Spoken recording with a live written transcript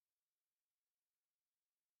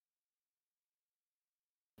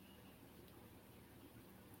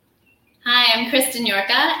am Kristen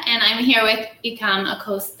Yorka, and I'm here with Icam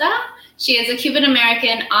Acosta. She is a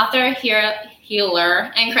Cuban-American author,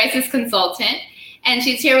 healer, and crisis consultant, and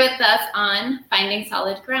she's here with us on Finding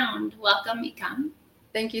Solid Ground. Welcome, Icam.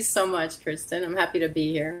 Thank you so much, Kristen. I'm happy to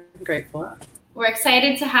be here. I'm grateful. We're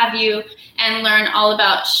excited to have you and learn all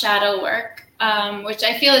about shadow work, which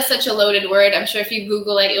I feel is such a loaded word. I'm sure if you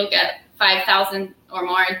Google it, you'll get 5,000 or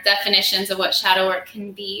more definitions of what shadow work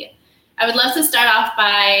can be. I would love to start off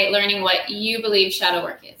by learning what you believe shadow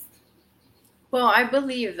work is. Well, I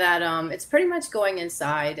believe that it's pretty much going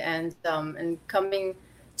inside and coming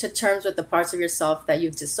to terms with the parts of yourself that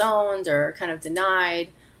you've disowned or kind of denied,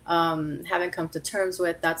 haven't come to terms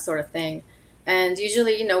with, that sort of thing. And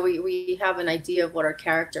usually, we have an idea of what our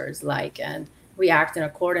character is like, and we act in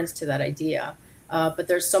accordance to that idea. But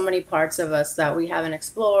there's so many parts of us that we haven't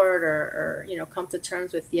explored or come to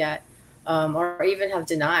terms with yet. Or even have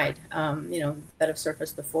denied, that have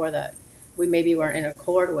surfaced before that we maybe weren't in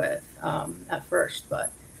accord with at first,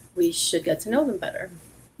 but we should get to know them better.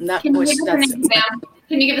 Can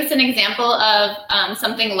you give us an example of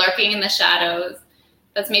something lurking in the shadows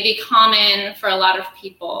that's maybe common for a lot of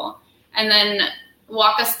people? And then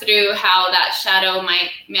walk us through how that shadow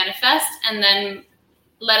might manifest, and then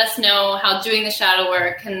let us know how doing the shadow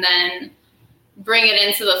work can then bring it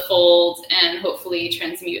into the fold and hopefully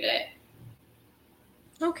transmute it.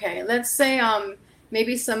 Okay, let's say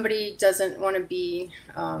maybe somebody doesn't want to be,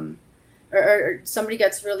 or somebody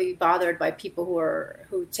gets really bothered by people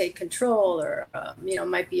who take control, or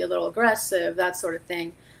might be a little aggressive, that sort of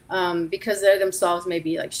thing, because they themselves may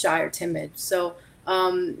be like shy or timid. So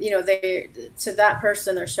they, to that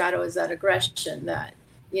person, their shadow is that aggression, that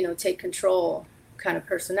take control kind of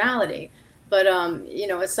personality. But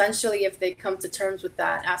essentially, if they come to terms with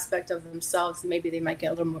that aspect of themselves, maybe they might get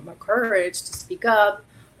a little more courage to speak up,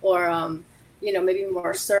 or maybe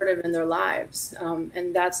more assertive in their lives,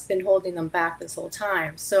 and that's been holding them back this whole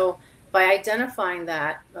time. So by identifying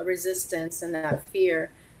that resistance and that fear,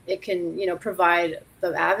 it can provide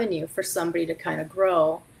the avenue for somebody to kind of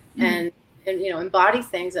grow and embody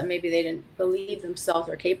things that maybe they didn't believe themselves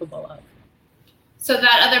are capable of. So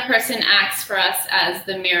that other person acts for us as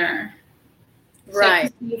the mirror.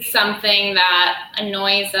 Right. So something that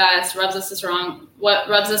annoys us, rubs us the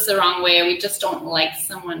wrong way, or we just don't like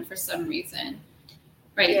someone for some reason,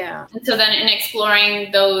 right? Yeah. And so then in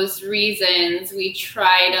exploring those reasons, we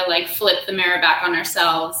try to flip the mirror back on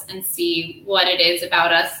ourselves and see what it is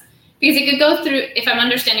about us. Because it could go through, if I'm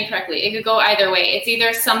understanding correctly, it could go either way. It's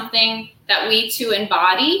either something that we too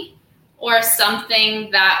embody, or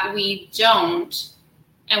something that we don't,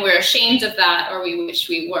 and we're ashamed of that, or we wish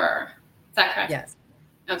we were. Is that correct? Yes,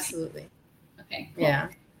 okay. Absolutely. Okay. Cool. Yeah.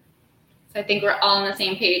 So I think we're all on the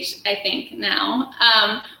same page, I think, now.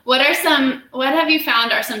 What have you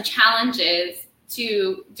found are some challenges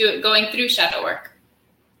to going through shadow work?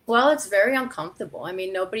 Well, it's very uncomfortable. I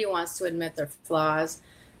mean, nobody wants to admit their flaws.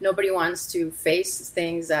 Nobody wants to face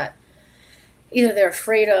things that either they're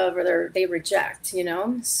afraid of or they reject,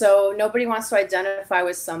 So nobody wants to identify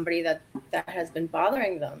with somebody that has been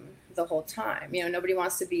bothering them the whole time. Nobody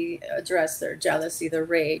wants to address their jealousy, their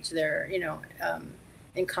rage, their,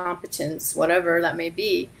 incompetence, whatever that may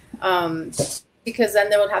be, because then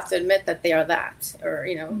they will have to admit that they are that, or,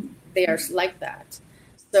 they are like that.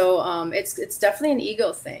 So it's definitely an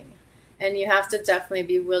ego thing, and you have to definitely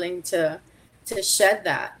be willing to shed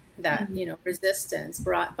that resistance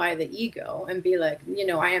brought by the ego, and be like,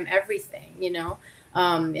 I am everything,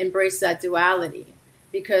 embrace that duality.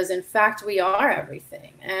 Because in fact, we are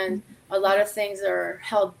everything. And a lot of things are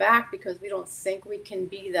held back because we don't think we can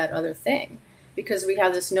be that other thing. Because we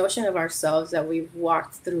have this notion of ourselves that we've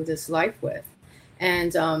walked through this life with.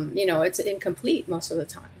 And, it's incomplete most of the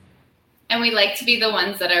time. And we like to be the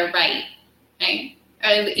ones that are right?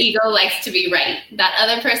 Our ego likes to be right. That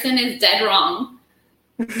other person is dead wrong.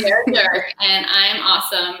 They're a jerk, and I'm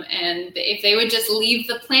awesome. And if they would just leave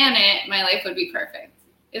the planet, my life would be perfect.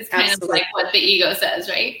 It's kind Absolutely. of like what the ego says,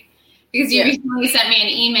 right? Because you recently sent me an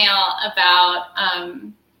email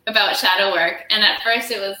about shadow work, and at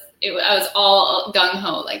first I was all gung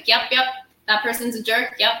ho, like, yep, that person's a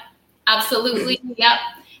jerk, yep, absolutely, yep.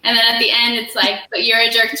 And then at the end, it's like, but you're a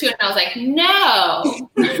jerk too, and I was like, no,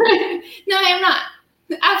 no, I am not,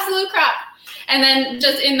 absolute crap. And then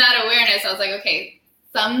just in that awareness, I was like, okay,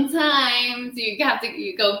 sometimes you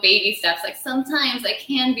go baby steps. Like sometimes I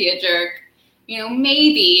can be a jerk.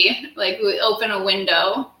 Maybe we open a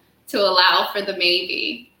window to allow for the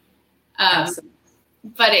maybe.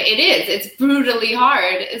 But it's brutally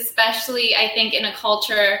hard, especially I think in a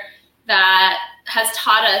culture that has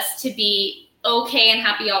taught us to be okay and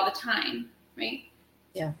happy all the time, right?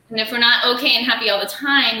 Yeah. And if we're not okay and happy all the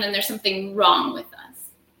time, then there's something wrong with us.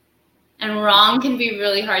 And wrong can be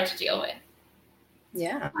really hard to deal with.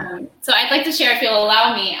 Yeah. So I'd like to share, if you'll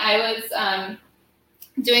allow me. I was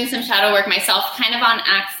doing some shadow work myself, kind of on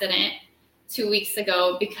accident, 2 weeks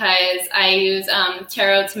ago, because I use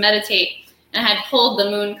tarot to meditate, and I had pulled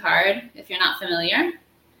the moon card, if you're not familiar.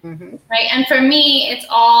 Mm-hmm. Right. And for me, it's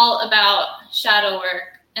all about shadow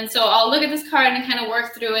work. And so I'll look at this card and kind of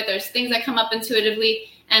work through it. There's things that come up intuitively,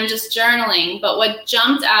 and I'm just journaling. But what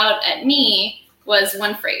jumped out at me was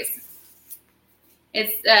one phrase.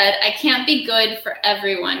 It said, I can't be good for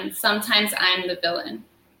everyone. Sometimes I'm the villain.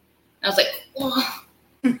 I was like, oh.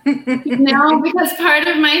 No, because part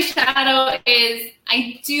of my shadow is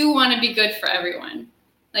I do want to be good for everyone.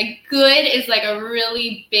 Like, good is like a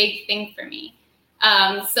really big thing for me.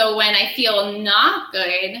 So when I feel not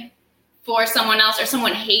good for someone else, or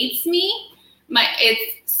someone hates me,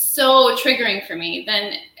 it's so triggering for me.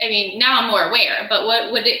 Then, I mean, now I'm more aware, but what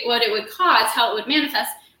it would cause, how it would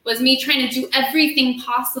manifest, was me trying to do everything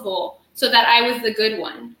possible so that I was the good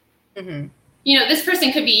one. Mm-hmm. You know, this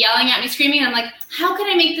person could be yelling at me, screaming, and I'm like, how can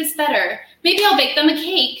I make this better? Maybe I'll bake them a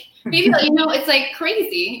cake. Maybe, it's like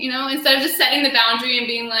crazy, instead of just setting the boundary and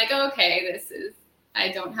being like, okay,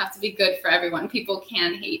 I don't have to be good for everyone. People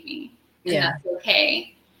can hate me, and that's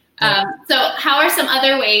okay. Yeah. So how are some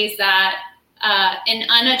other ways that an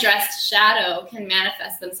unaddressed shadow can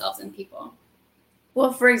manifest themselves in people?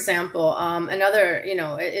 Well, for example, another,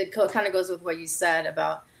 it kind of goes with what you said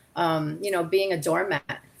about, being a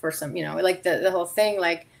doormat for some, like the whole thing,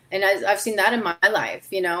 like, and I've seen that in my life,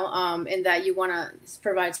 in that you want to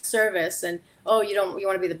provide service, and, you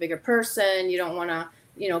want to be the bigger person. You don't want to,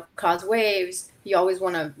 cause waves. You always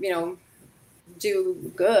want to,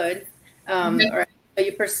 do good, or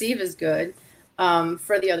you perceive as good,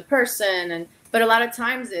 for the other person. But a lot of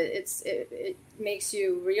times it makes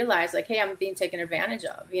you realize, like, hey, I'm being taken advantage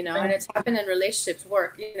of, and it's happened in relationships,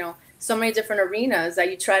 work, so many different arenas that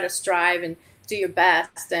you try to strive and do your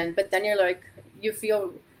best. But then you're like, you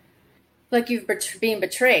feel like you've being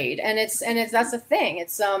betrayed. And that's the thing.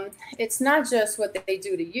 It's not just what they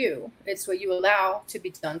do to you. It's what you allow to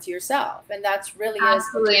be done to yourself. And that's really,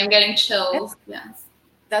 absolutely. I'm getting chills. Yes.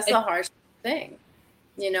 That's the harsh thing.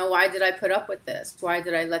 Why did I put up with this? Why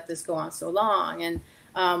did I let this go on so long? And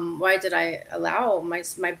why did I allow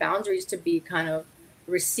my boundaries to be kind of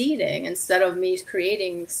receding instead of me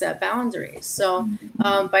creating set boundaries? So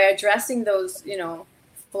by addressing those,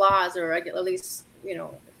 flaws, or at least,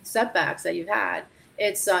 setbacks that you've had,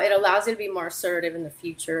 it allows you to be more assertive in the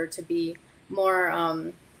future, to be more,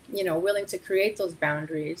 willing to create those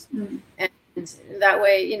boundaries. And that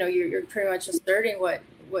way, you're pretty much asserting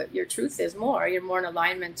what your truth is more. You're more in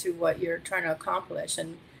alignment to what you're trying to accomplish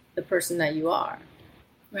and the person that you are.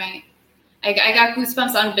 Right. I got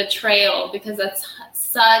goosebumps on betrayal, because that's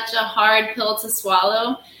such a hard pill to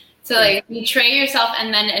swallow, to like betray yourself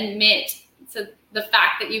and then admit to the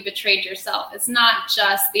fact that you betrayed yourself. It's not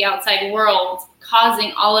just the outside world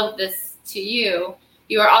causing all of this to you.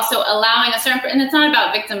 You are also allowing a certain, and it's not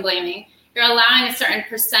about victim blaming. You're allowing a certain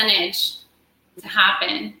percentage to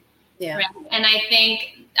happen. Yeah. Right? And I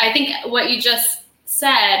think what you just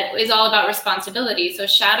said is all about responsibility. So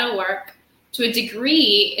shadow work, to a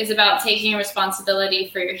degree, is about taking responsibility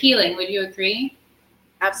for your healing. Would you agree?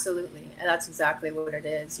 Absolutely. And that's exactly what it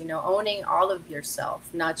is. Owning all of yourself,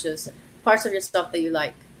 not just parts of yourself that you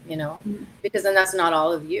like, because then that's not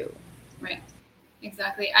all of you. Right.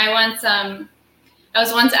 Exactly. I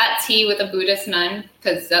was once at tea with a Buddhist nun,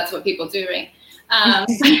 because that's what people do, right?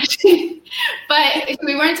 But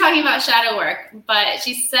we weren't talking about shadow work, but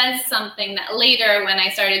she says something that later, when I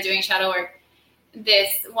started doing shadow work,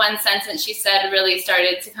 this one sentence she said really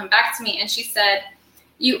started to come back to me. And she said,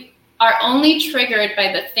 you are only triggered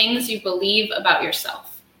by the things you believe about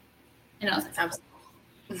yourself. And I was like, absolutely.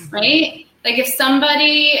 Right? Like, if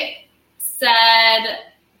somebody said,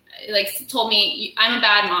 like, told me I'm a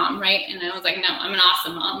bad mom, right? And I was like, no, I'm an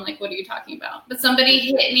awesome mom. Like, what are you talking about? But somebody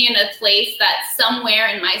hit me in a place that somewhere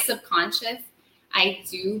in my subconscious I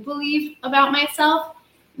do believe about myself,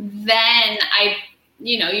 then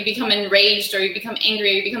you become enraged, or you become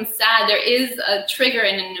angry, or you become sad. There is a trigger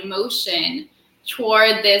and an emotion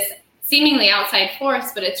toward this seemingly outside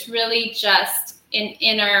force, but it's really just an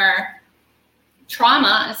inner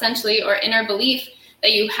trauma, essentially, or inner belief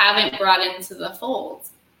that you haven't brought into the fold.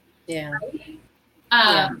 Yeah.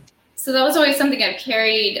 So that was always something I've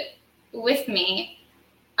carried with me.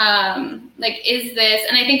 Like, is this,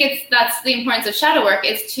 and I think that's the importance of shadow work,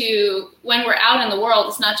 is to, when we're out in the world,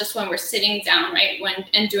 it's not just when we're sitting down, right,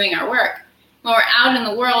 and doing our work. When we're out in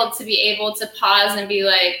the world, to be able to pause and be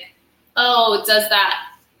like, oh, does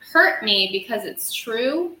that hurt me because it's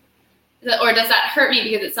true? Or does that hurt me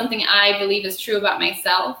because it's something I believe is true about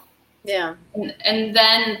myself? Yeah. And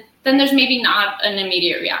then there's maybe not an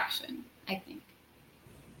immediate reaction, I think.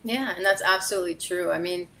 Yeah, and that's absolutely true. I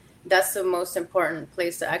mean, that's the most important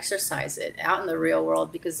place to exercise it, out in the real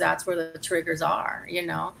world, because that's where the triggers are, you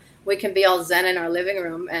know. We can be all zen in our living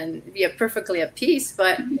room and be perfectly at peace,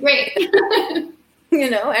 but great.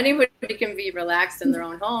 you know, anybody can be relaxed in their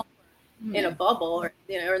own home, in a bubble, or,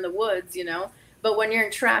 you know, or in the woods, you know. But when you're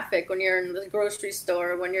in traffic, when you're in the grocery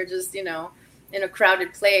store, when you're just, you know, in a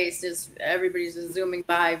crowded place, just everybody's just zooming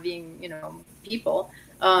by, being, you know, people,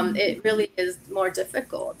 it really is more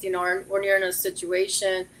difficult, you know. Or when you're in a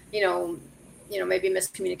situation, you know, maybe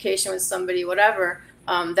miscommunication with somebody, whatever.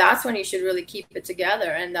 That's when you should really keep it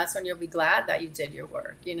together, and that's when you'll be glad that you did your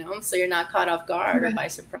work, you know, so you're not caught off guard or by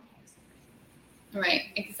surprise. Right,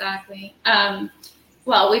 exactly.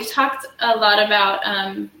 Well, we've talked a lot about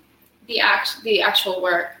the actual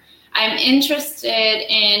work. I'm interested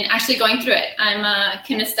in actually going through it. I'm a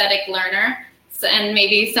kinesthetic learner, so, and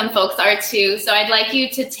maybe some folks are too. So I'd like you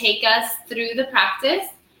to take us through the practice.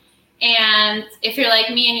 And if you're like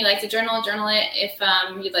me and you like to journal it. If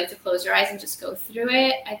you'd like to close your eyes and just go through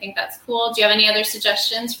it, I think that's cool. Do you have any other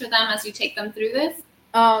suggestions for them as you take them through this?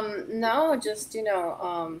 No, just, you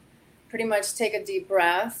know, pretty much take a deep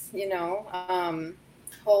breath, you know,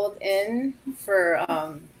 hold in for,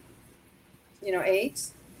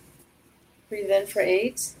 8. Breathe in for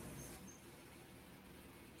 8.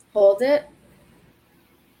 Hold it.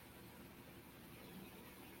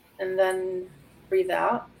 And then breathe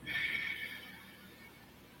out.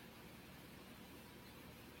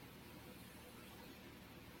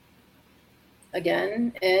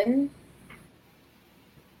 Again, in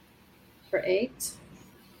for 8.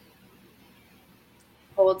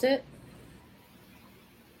 Hold it.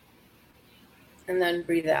 And then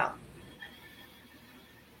breathe out.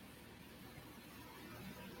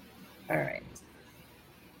 All right.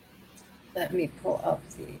 Let me pull up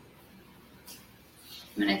the...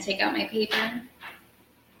 I'm going to take out my paper.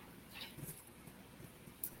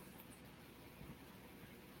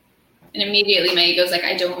 And immediately my ego's like,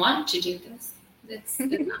 I don't want to do this. It's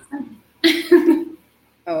not fun.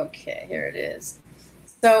 Okay, here it is.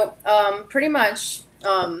 So pretty much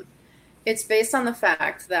it's based on the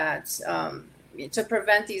fact that to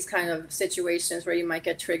prevent these kind of situations where you might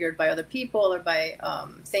get triggered by other people or by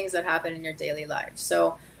things that happen in your daily life.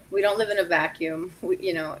 So we don't live in a vacuum. We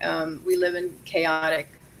live in chaotic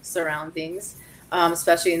surroundings,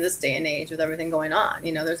 especially in this day and age with everything going on.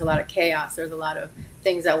 You know, there's a lot of chaos. There's a lot of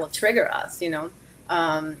things that will trigger us,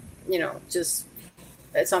 just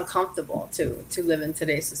it's uncomfortable to live in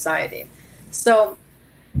today's society. So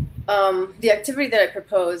the activity that I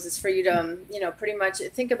propose is for you to, pretty much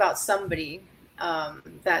think about somebody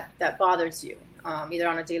that bothers you, either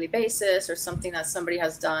on a daily basis or something that somebody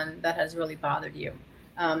has done that has really bothered you,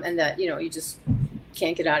 and that, you just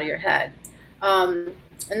can't get out of your head. And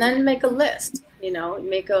then make a list,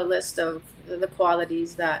 make a list of the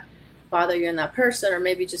qualities that bother you in that person, or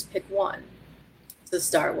maybe just pick one to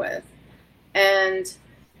start with. And,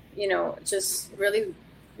 just really,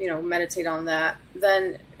 meditate on that.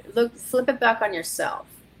 Then flip it back on yourself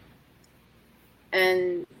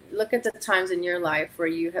and look at the times in your life where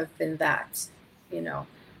you have been that,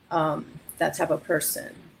 that type of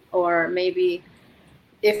person. Or maybe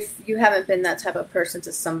if you haven't been that type of person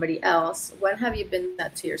to somebody else, when have you been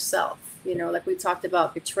that to yourself? Like we talked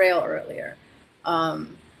about betrayal earlier.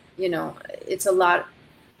 It's a lot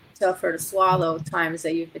tougher to swallow times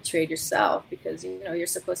that you've betrayed yourself, because, you're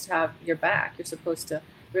supposed to have your back. You're supposed to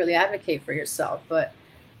really advocate for yourself. But,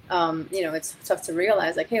 it's tough to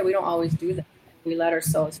realize, like, hey, we don't always do that. We let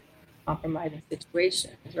ourselves compromise in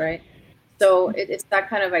situations, right? So it's that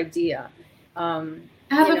kind of idea. I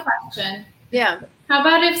have a question. Yeah. How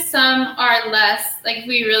about if some are less, like if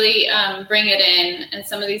we really bring it in, and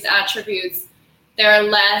some of these attributes, there are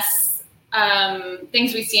less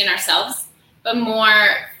things we see in ourselves, but more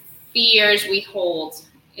fears we hold.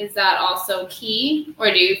 Is that also key? Or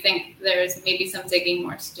do you think there's maybe some digging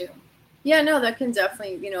more to do? Yeah, no, that can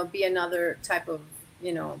definitely, be another type of,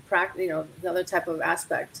 another type of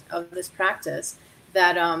aspect of this practice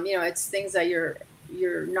that, it's things that you're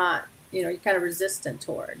not, you're kind of resistant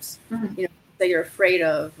towards, mm-hmm. That you're afraid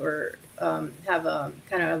of, or have a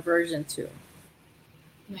kind of aversion to,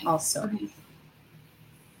 right. Also. Okay.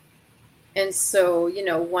 And so,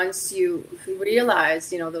 once you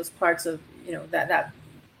realize, those parts of, that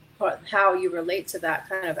part, how you relate to that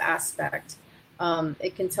kind of aspect,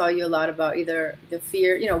 it can tell you a lot about either the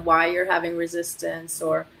fear, why you're having resistance,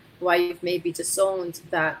 or why you've maybe disowned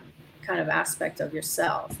that kind of aspect of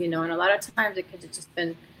yourself, and a lot of times it could have just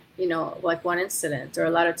been, like one incident, or a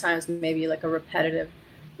lot of times maybe like a repetitive,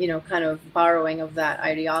 kind of borrowing of that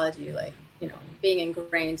ideology, like, being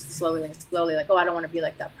ingrained slowly and slowly, like, oh, I don't want to be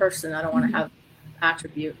like that person. I don't want to have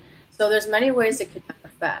attribute. So there's many ways it could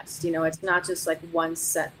manifest. It's not just like one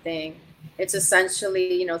set thing. It's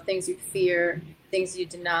essentially, things you fear, things you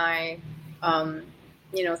deny,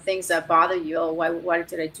 things that bother you. Oh, why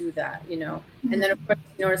did I do that? And then of course,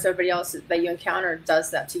 you notice everybody else that you encounter does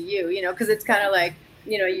that to you, because it's kind of like,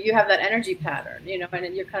 you have that energy pattern,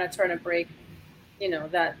 and you're kind of trying to break,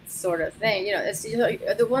 that sort of thing. It's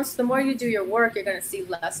the more you do your work, you're going to see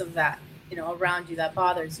less of that, around you that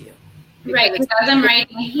bothers you. Right. Because as I'm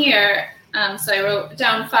writing here, so I wrote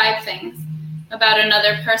down 5 things about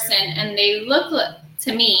another person, and they look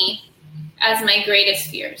to me as my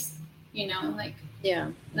greatest fears. Like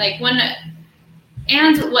when,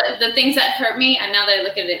 and what the things that hurt me, and now that I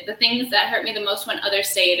look at it, the things that hurt me the most when others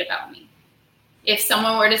say it about me. If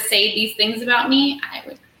someone were to say these things about me, I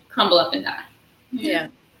would crumble up and die. Yeah.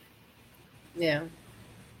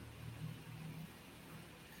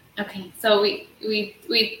 Okay, so we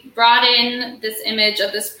brought in this image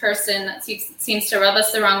of this person that seems to rub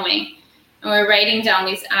us the wrong way, and we're writing down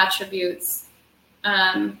these attributes,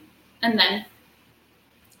 and then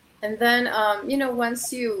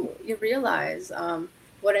once you realize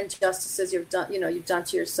what injustices you've done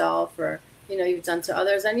to yourself, or you've done to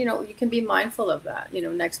others, and you can be mindful of that.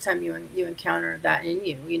 Next time you encounter that in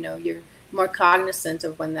you, you're more cognizant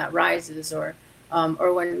of when that rises, or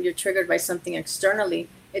when you're triggered by something externally.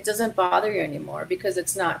 It doesn't bother you anymore because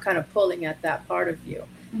it's not kind of pulling at that part of you.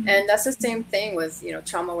 Mm-hmm. And that's the same thing with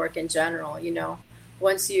trauma work in general.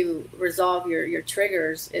 Once you resolve your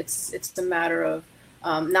triggers, it's a matter of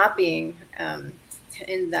not being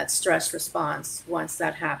in that stress response once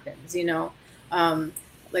that happens.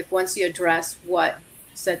 Like once you address what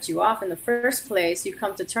set you off in the first place, you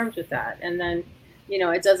come to terms with that, and then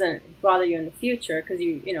it doesn't bother you in the future because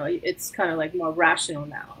it's kind of like more rational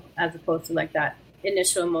now, as opposed to like that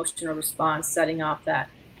initial emotional response setting off that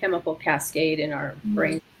chemical cascade in our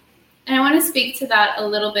brain. And I want to speak to that a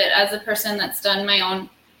little bit. As a person that's done my own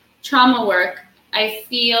trauma work, I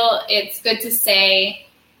feel it's good to say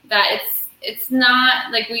that it's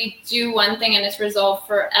not like we do one thing and it's resolved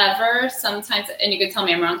forever. Sometimes, and you could tell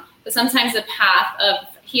me I'm wrong, but sometimes the path of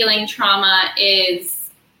healing trauma is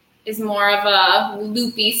more of a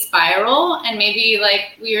loopy spiral, and maybe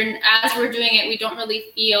like as we're doing it, we don't really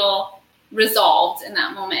feel resolved in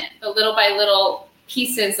that moment, but little by little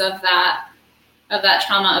pieces of that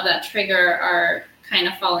trauma, of that trigger, are kind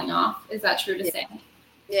of falling off. Is that true to say?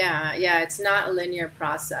 Yeah, it's not a linear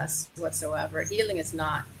process whatsoever. Healing is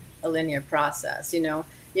not a linear process. You're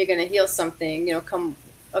going to heal something, come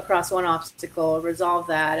across one obstacle, resolve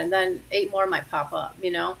that, and then 8 more might pop up,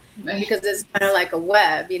 Right. Because it's kind of like a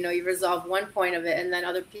web. You resolve one point of it, and then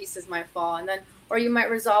other pieces might fall, and then, or you might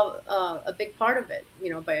resolve a big part of it,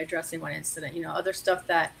 by addressing one incident. Other stuff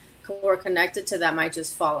that were connected to that might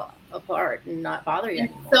just fall apart and not bother you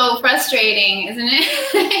anymore. So frustrating, isn't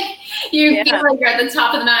it? You feel like you're at the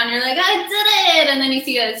top of the mountain, you're like, I did it, and then you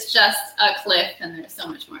see that it's just a cliff, and there's so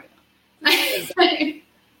much more to go. Exactly.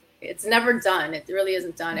 It's never done. It really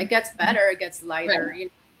isn't done. It gets better. It gets lighter. Right.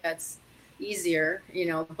 It gets easier.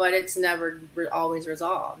 But it's never always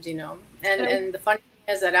resolved. And the funny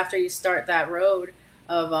thing is that after you start that road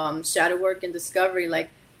of shadow work and discovery,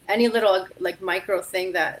 like any little like micro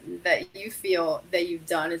thing that you feel that you've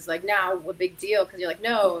done is like now a big deal, because you're like,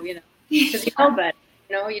 no, because you know better.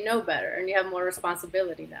 You know better, and you have more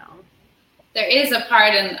responsibility now. There is a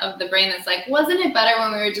part of the brain that's like, wasn't it better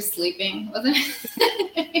when we were just sleeping? Wasn't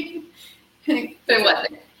it? But it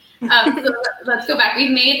wasn't. So let's go back.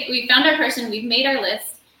 We found our person, we've made our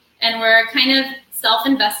list, and we're kind of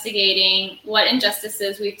self-investigating what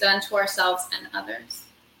injustices we've done to ourselves and others.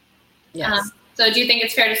 Yes. So do you think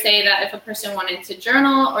it's fair to say that if a person wanted to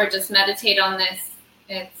journal or just meditate on this,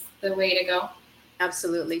 it's the way to go?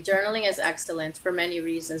 Absolutely. Journaling is excellent for many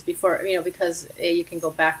reasons. Because you can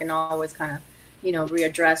go back and always kind of,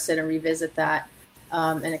 readdress it and revisit that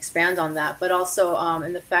and expand on that. But also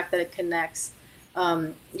in the fact that it connects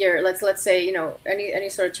let's say, any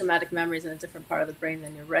sort of traumatic memories in a different part of the brain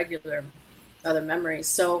than your regular other memories.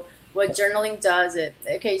 So what journaling does,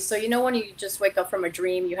 so when you just wake up from a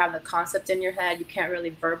dream, you have the concept in your head, you can't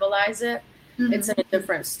really verbalize it. Mm-hmm. It's in a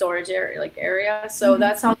different storage area. So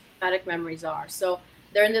that's how traumatic memories are. So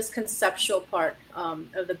they're in this conceptual part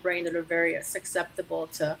of the brain that are very susceptible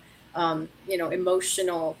to,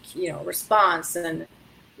 emotional, response and,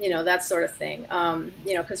 that sort of thing,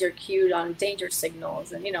 because you're cued on danger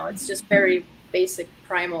signals and, it's just very basic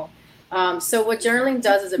primal So what journaling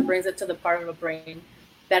does is it brings it to the part of the brain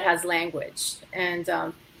that has language, and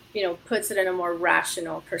puts it in a more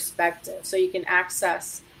rational perspective, so you can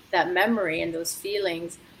access that memory and those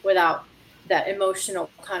feelings without that emotional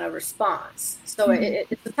kind of response. So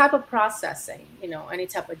it's a type of processing, any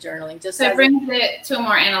type of journaling. Just so it brings it to a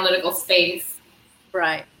more analytical space,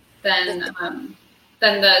 right? Than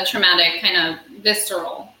the traumatic kind of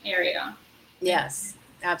visceral area. Yes,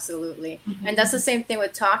 absolutely. And that's the same thing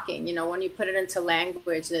with talking. When you put it into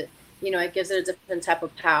language, it gives it a different type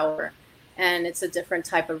of power, and it's a different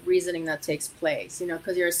type of reasoning that takes place.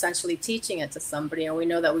 Because you're essentially teaching it to somebody, and we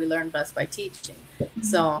know that we learn best by teaching.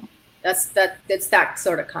 So it's that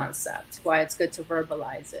sort of concept. Why it's good to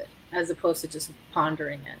verbalize it as opposed to just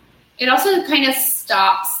pondering it. It also kind of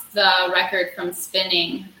stops the record from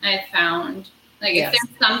spinning, I've found. Like, if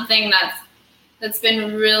there's something that's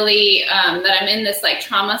been really, that I'm in this like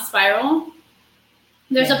trauma spiral,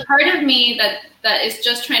 there's a part of me that is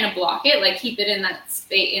just trying to block it, like keep it in that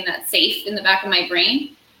space, in that safe in the back of my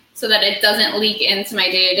brain, so that it doesn't leak into my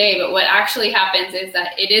day-to-day. But what actually happens is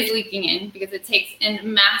that it is leaking in, because it takes a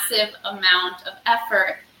massive amount of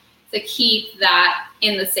effort to keep that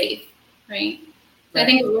in the safe, right? So I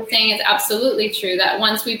think what you're saying is absolutely true, that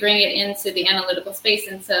once we bring it into the analytical space,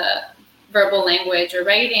 into verbal language or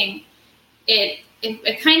writing, it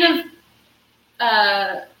kind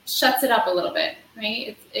of shuts it up a little bit,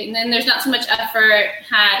 right? And then there's not so much effort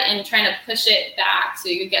had in trying to push it back so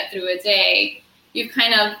you get through a day. You've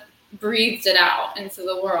kind of breathed it out into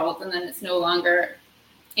the world, and then it's no longer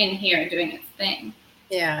in here doing its thing.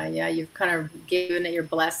 Yeah, you've kind of given it your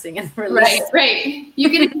blessing and release. Right. You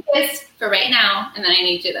can exist for right now, and then I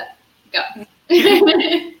need you to go.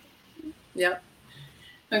 Yep.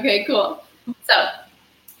 Okay, cool. So,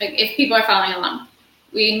 if people are following along,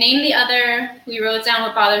 we named the other, we wrote down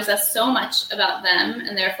what bothers us so much about them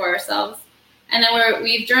and therefore ourselves, and then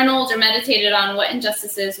we've journaled or meditated on what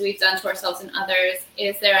injustices we've done to ourselves and others.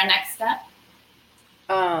 Is there a next step?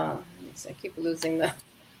 I keep losing the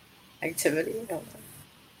activity.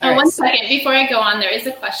 One second. Before I go on, there is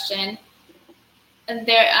a question. And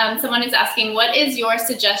someone is asking, what is your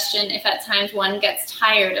suggestion if at times one gets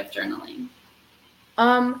tired of journaling?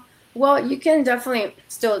 Well, you can definitely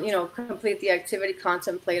still, complete the activity,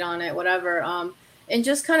 contemplate on it, whatever. And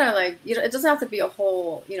just kind of like, it doesn't have to be a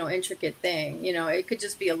whole, intricate thing. It could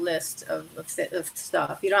just be a list of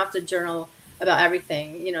stuff. You don't have to journal about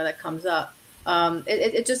everything, that comes up.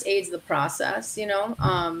 It just aids the process,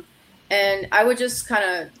 and I would just kind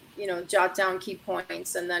of, jot down key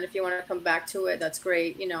points. And then if you want to come back to it, that's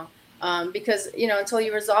great, because, until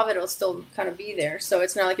you resolve it, it'll still kind of be there. So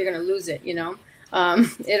it's not like you're going to lose it,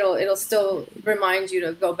 it'll still remind you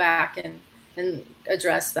to go back and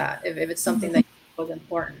address that if it's something that was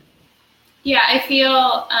important. Yeah, I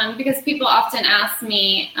feel, because people often ask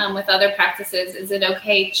me with other practices, is it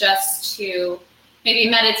okay just to maybe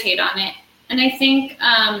meditate on it? And I think,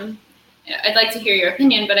 I'd like to hear your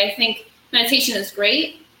opinion, but I think meditation is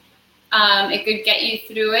great. It could get you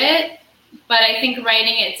through it, but I think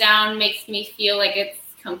writing it down makes me feel like it's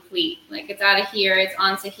complete, like it's out of here, it's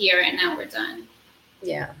onto here, and now we're done.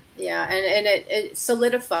 Yeah, and it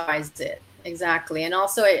solidifies it, exactly, and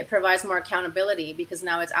also it provides more accountability because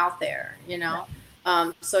now it's out there,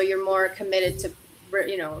 so you're more committed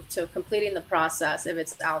to completing the process if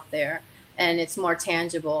it's out there, and it's more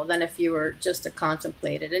tangible than if you were just to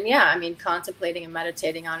contemplate it. And contemplating and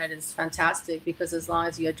meditating on it is fantastic, because as long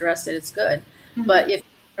as you address it, it's good. Mm-hmm. But if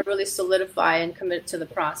you really solidify and commit to the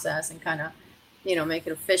process and kind of make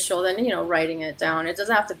it official, then, writing it down. It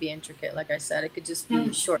doesn't have to be intricate. Like I said, it could just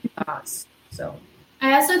be short thoughts. So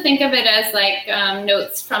I also think of it as like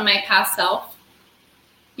notes from my past self,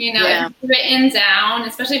 if it's written down,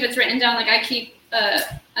 especially if it's written down, like I keep a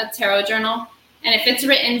tarot journal, and if it's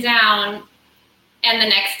written down and the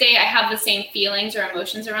next day I have the same feelings or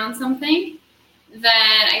emotions around something, then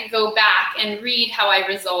I go back and read how I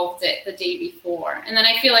resolved it the day before. And then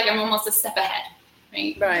I feel like I'm almost a step ahead,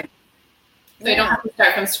 right? Right. So I don't have to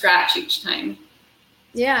start from scratch each time.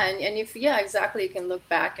 Yeah, and exactly. You can look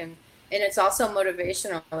back, and it's also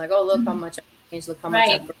motivational. Like, oh, look how much I changed. Look how much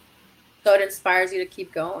I've grown. So it inspires you to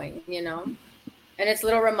keep going, And it's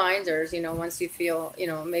little reminders, once you feel,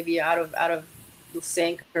 maybe out of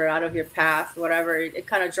sync or out of your path, whatever. It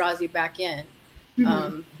kind of draws you back in,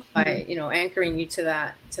 by anchoring you to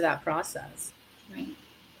that process. Right.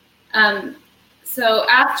 So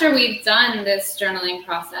after we've done this journaling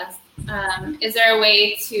process, is there a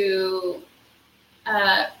way to,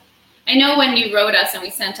 I know when you wrote us and we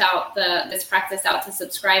sent out this practice out to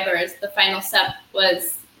subscribers, the final step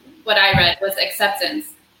was, what I read was acceptance.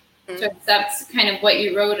 to accept kind of what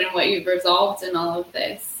you wrote and what you've resolved in all of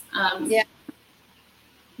this. Yeah.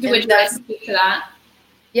 Would you like to speak to that?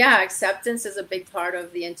 Yeah, acceptance is a big part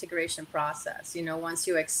of the integration process. You know, once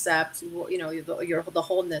you accept, you know, the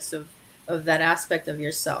wholeness of that aspect of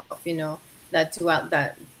yourself, you know, that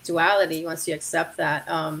duality. Once you accept that,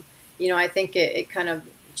 you know, I think it kind of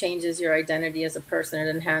changes your identity as a person. It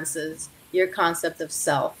enhances your concept of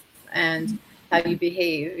self and how you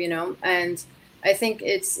behave. You know, and I think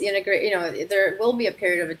it's integrate. You know, there will be a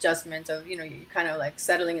period of adjustment of, you know, you kind of like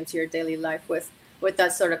settling into your daily life with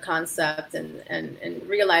that sort of concept and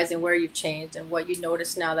realizing where you've changed and what you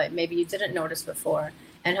notice now that maybe you didn't notice before,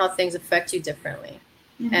 and how things affect you differently.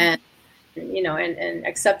 And, you know, and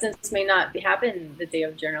acceptance may not happen the day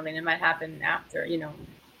of journaling. It might happen after, you know,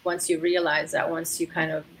 once you realize that, once you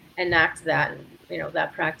kind of enact that, you know,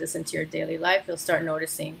 that practice into your daily life, you'll start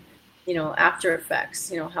noticing, you know, after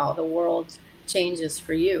effects, you know, how the world changes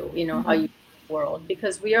for you, you know, how you view the world,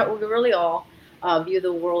 because we really all view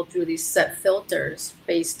the world through these set filters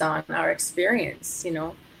based on our experience, you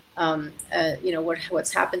know,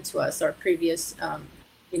 what's happened to us, our previous,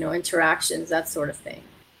 you know, interactions, that sort of thing.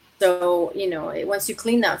 So, you know, once you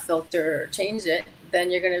clean that filter, change it, then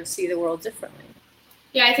you're going to see the world differently.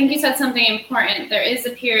 Yeah, I think you said something important. There is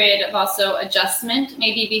a period of also adjustment,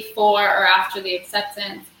 maybe before or after the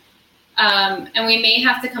acceptance. And we may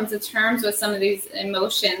have to come to terms with some of these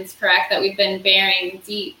emotions, correct, that we've been bearing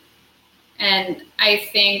deep. And I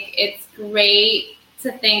think it's great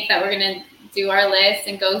to think that we're going to do our list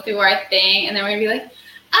and go through our thing. And then we're going to be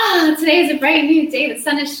like, today is a bright new day. The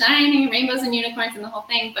sun is shining, rainbows and unicorns and the whole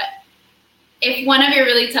thing. But if one of your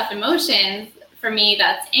really tough emotions, for me,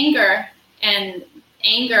 that's anger. And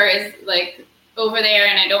anger is like over there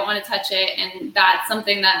and I don't want to touch it. And that's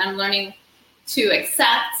something that I'm learning to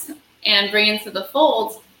accept and bring into the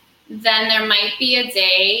fold. Then there might be a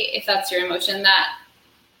day, if that's your emotion, that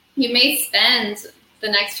you may spend the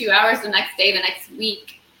next few hours, the next day, the next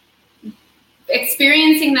week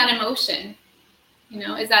experiencing that emotion. You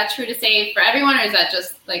know, is that true to say for everyone, or is that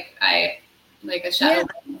just like a shadow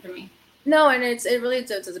for me? No, and it really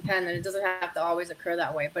does depend, and it doesn't have to always occur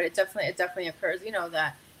that way, but it definitely occurs. You know,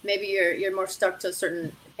 that maybe you're more stuck to a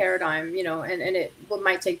certain paradigm, you know, and it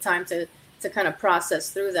might take time to kind of process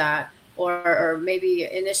through that, or maybe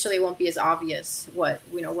initially it won't be as obvious what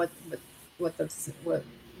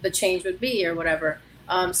the change would be or whatever.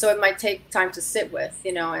 So it might take time to sit with,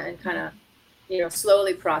 you know, and kind of, you know,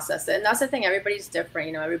 slowly process it. And that's the thing, everybody's different,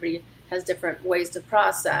 you know, everybody has different ways to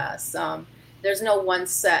process. There's no one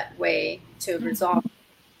set way to resolve,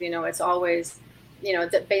 you know, it's always, you know,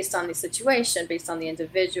 based on the situation, based on the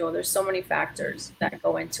individual. There's so many factors that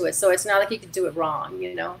go into it. So it's not like you could do it wrong,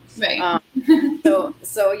 you know? Right.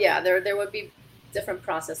 So yeah, there would be different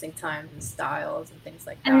processing times and styles and things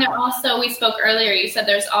like that. And there also, we spoke earlier, you said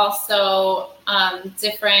there's also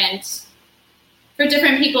for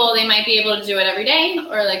different people, they might be able to do it every day,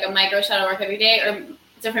 or like a micro shadow work every day, or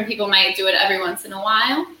different people might do it every once in a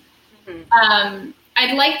while.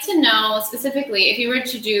 I'd like to know specifically, if you were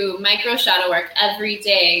to do micro shadow work every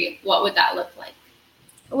day, what would that look like?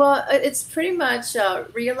 Well, it's pretty much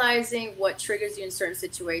realizing what triggers you in certain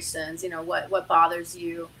situations, you know, what bothers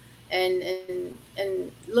you, and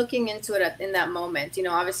looking into it in that moment. You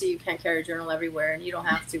know, obviously you can't carry a journal everywhere, and you don't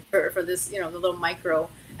have to for this, you know, the little micro,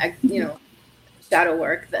 you know, shadow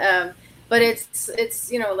work. But it's,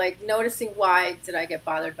 you know, like noticing, why did I get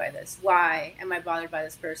bothered by this? Why am I bothered by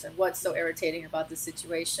this person? What's so irritating about this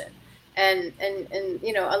situation? And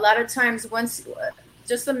you know, a lot of times, once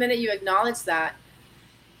just the minute you acknowledge that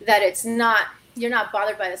it's not, you're not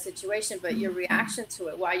bothered by the situation, but your reaction to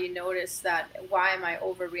it, why you notice that, why am I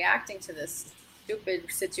overreacting to this stupid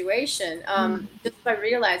situation? Just by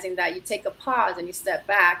realizing that, you take a pause and you step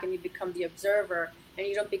back and you become the observer, and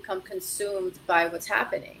you don't become consumed by what's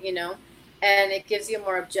happening, you know? And it gives you a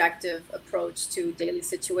more objective approach to daily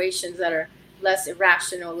situations that are less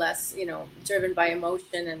irrational, less, you know, driven by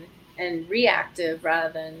emotion and reactive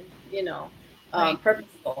rather than, you know,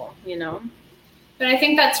 purposeful, you know? But I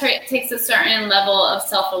think that takes a certain level of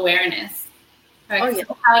self-awareness. Right? Oh, yeah.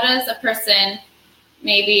 So how does a person,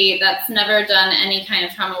 maybe that's never done any kind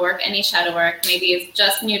of trauma work, any shadow work, maybe is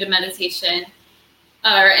just new to meditation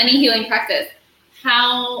or any healing practice,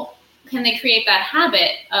 how can they create that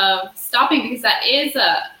habit of stopping? Because that is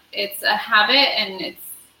it's a habit, and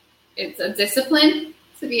it's a discipline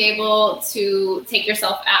to be able to take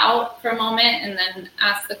yourself out for a moment and then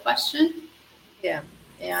ask the question. Yeah.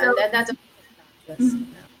 So, that's a practice.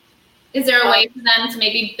 Is there a way for them to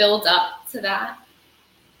maybe build up to that?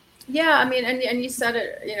 Yeah, I mean, and you said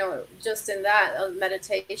it, just in that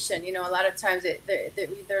meditation, a lot of times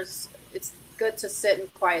it's good to sit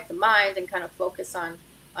and quiet the mind and kind of focus on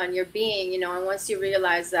your being, and once you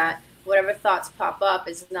realize that whatever thoughts pop up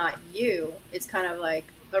is not you, it's kind of like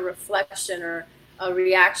a reflection or a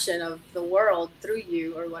reaction of the world through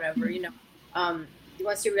you or whatever, um,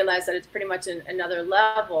 once you realize that it's pretty much another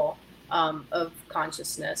level of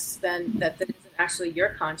consciousness, then that isn't actually your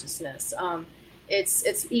consciousness.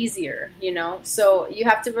 It's easier, so you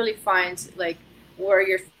have to really find like where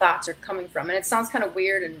your thoughts are coming from. And it sounds kind of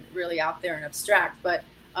weird and really out there and abstract, but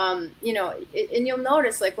and you'll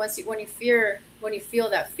notice like when you feel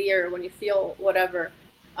that fear, when you feel whatever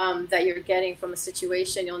that you're getting from a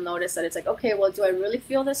situation, you'll notice that it's like, okay, well, do I really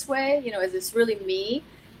feel this way? Is this really me?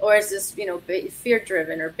 Or is this, fear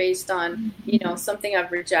driven or based on, something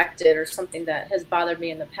I've rejected or something that has bothered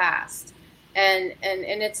me in the past? And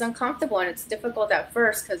it's uncomfortable and it's difficult at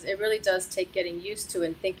first because it really does take getting used to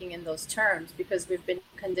and thinking in those terms because we've been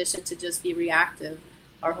conditioned to just be reactive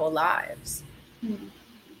our whole lives.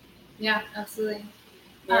 Yeah, absolutely.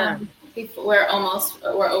 Yeah. We're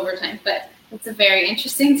over time, but it's a very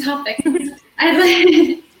interesting topic.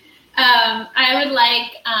 I would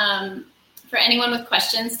like for anyone with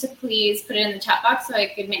questions to please put it in the chat box so I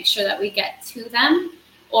could make sure that we get to them,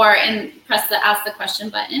 or press the ask the question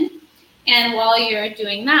button. And while you're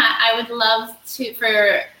doing that, I would love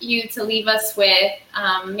for you to leave us with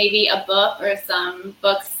maybe a book or some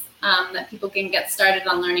books that people can get started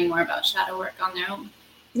on learning more about shadow work on their own.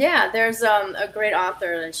 Yeah, there's a great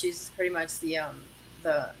author, and she's pretty much the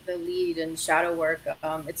lead in shadow work.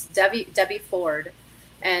 It's Debbie Ford,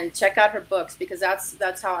 and check out her books because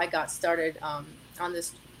that's how I got started on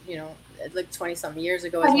this. Like 20-something years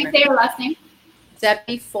ago. How do you say her last name?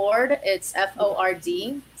 Debbie Ford. It's Ford.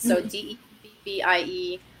 So Debbie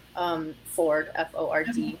Ford, Ford.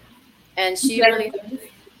 Okay. And she's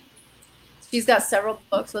got several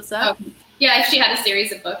books. What's that? Okay. Yeah, she had a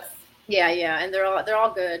series of books. Yeah, and they're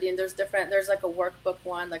all good. And there's like a workbook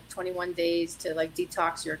one, like 21 days to like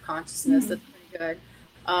detox your consciousness. That's pretty good.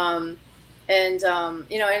 And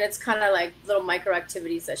it's kind of like little micro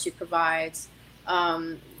activities that she provides.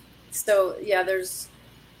 So yeah, there's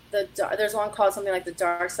one called something like The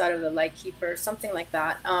Dark Side of the Light Keeper, something like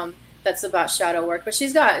that. That's about shadow work. But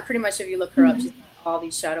she's got pretty much, if you look her up, she's got all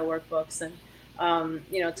these shadow work books and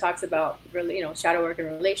talks about really, shadow work and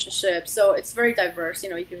relationships. So it's very diverse.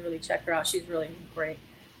 You can really check her out. She's really great.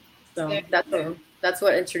 So that's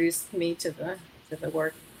what introduced me to the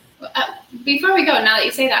work. Before we go, now that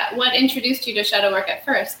you say that, what introduced you to shadow work at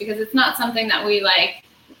first? Because it's not something that we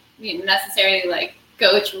necessarily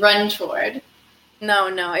run toward. No,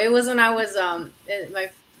 it was when I was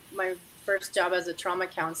my first job as a trauma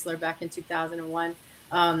counselor back in 2001.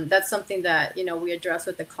 That's something that we addressed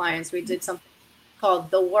with the clients. We did something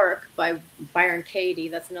called The Work by Byron Katie.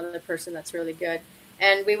 That's another person that's really good,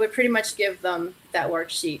 and we would pretty much give them that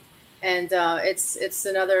worksheet, and it's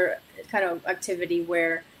another kind of activity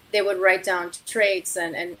where they would write down traits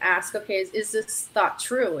and ask, okay, is this thought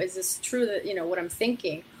true? Is this true that what I'm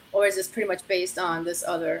thinking, or is this pretty much based on this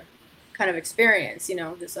other kind of experience,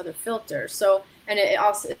 this other filter? So, and it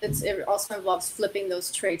also involves flipping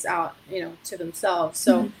those traits out, to themselves.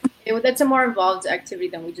 So that's a more involved activity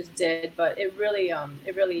than we just did, but it really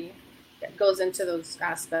goes into those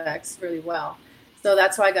aspects really well. So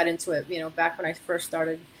that's why I got into it, back when I first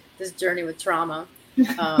started this journey with trauma,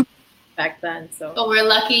 back then. So. Well, we're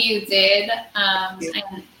lucky you did.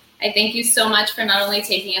 And I thank you so much for not only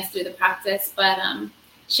taking us through the practice, but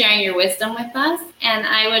sharing your wisdom with us. And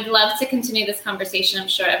I would love to continue this conversation. I'm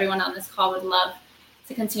sure everyone on this call would love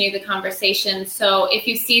to continue the conversation. So if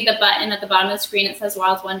you see the button at the bottom of the screen, it says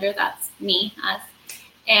Wild Wonder. That's me, us.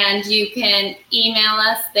 And you can email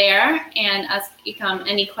us there and ask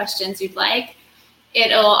any questions you'd like.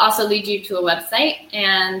 It'll also lead you to a website,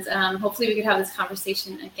 and hopefully we could have this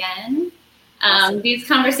conversation again. Awesome. These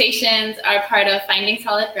conversations are part of Finding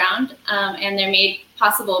Solid Ground, and they're made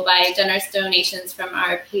possible by generous donations from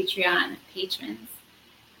our Patreon patrons.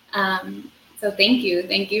 So thank you.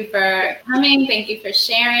 Thank you for coming. Thank you for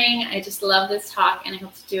sharing. I just love this talk, and I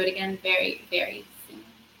hope to do it again very, very soon.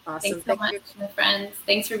 Awesome. Thanks so much, my friends.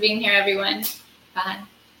 Thanks for being here, everyone. Bye.